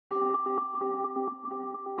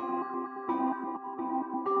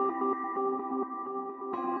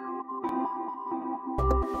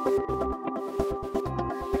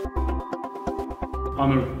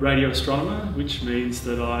I'm a radio astronomer, which means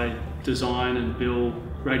that I design and build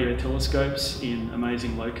radio telescopes in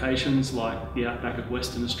amazing locations like the outback of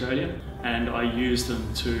Western Australia, and I use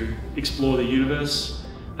them to explore the universe.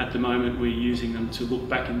 At the moment we're using them to look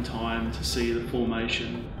back in time to see the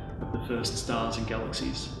formation of the first stars and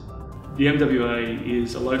galaxies. The MWA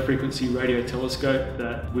is a low-frequency radio telescope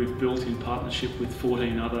that we've built in partnership with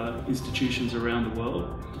 14 other institutions around the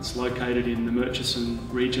world. It's located in the Murchison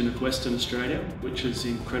region of Western Australia, which is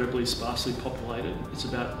incredibly sparsely populated. It's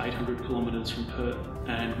about 800 kilometres from Perth,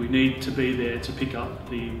 and we need to be there to pick up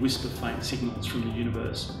the whisper faint signals from the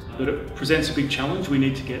universe. But it presents a big challenge. We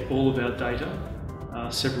need to get all of our data,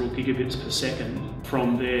 several gigabits per second,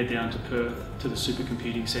 from there down to Perth to the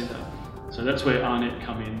Supercomputing Centre. So that's where AARNet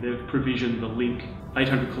come in. They've provisioned the link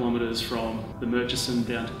 800 kilometres from the Murchison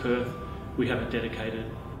down to Perth. We have a dedicated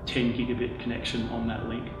 10 gigabit connection on that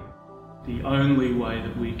link. The only way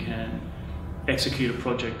that we can execute a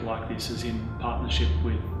project like this is in partnership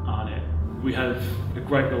with AARNet. We have a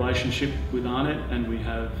great relationship with AARNet, and we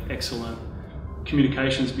have excellent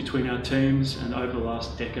communications between our teams, and over the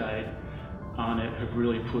last decade AARNet have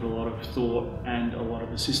really put a lot of thought and a lot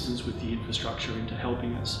of assistance with the infrastructure into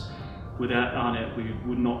helping us. Without AARNet, we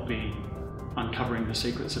would not be uncovering the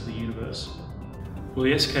secrets of the universe. Well,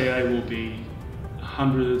 the SKA will be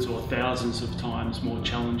hundreds or thousands of times more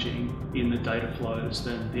challenging in the data flows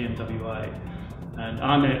than the MWA. And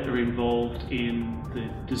AARNet are involved in the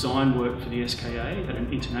design work for the SKA at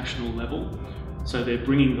an international level. So they're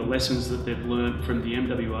bringing the lessons that they've learned from the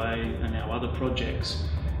MWA and our other projects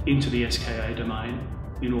into the SKA domain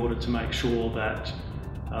in order to make sure that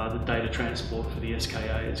the data transport for the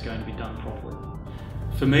SKA is going to be done properly.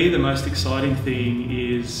 For me, the most exciting thing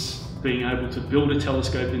is being able to build a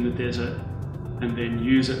telescope in the desert and then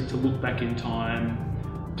use it to look back in time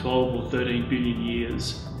 12 or 13 billion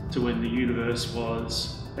years to when the universe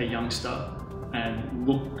was a youngster, and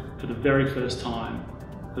look for the very first time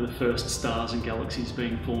for the first stars and galaxies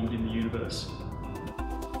being formed in the universe.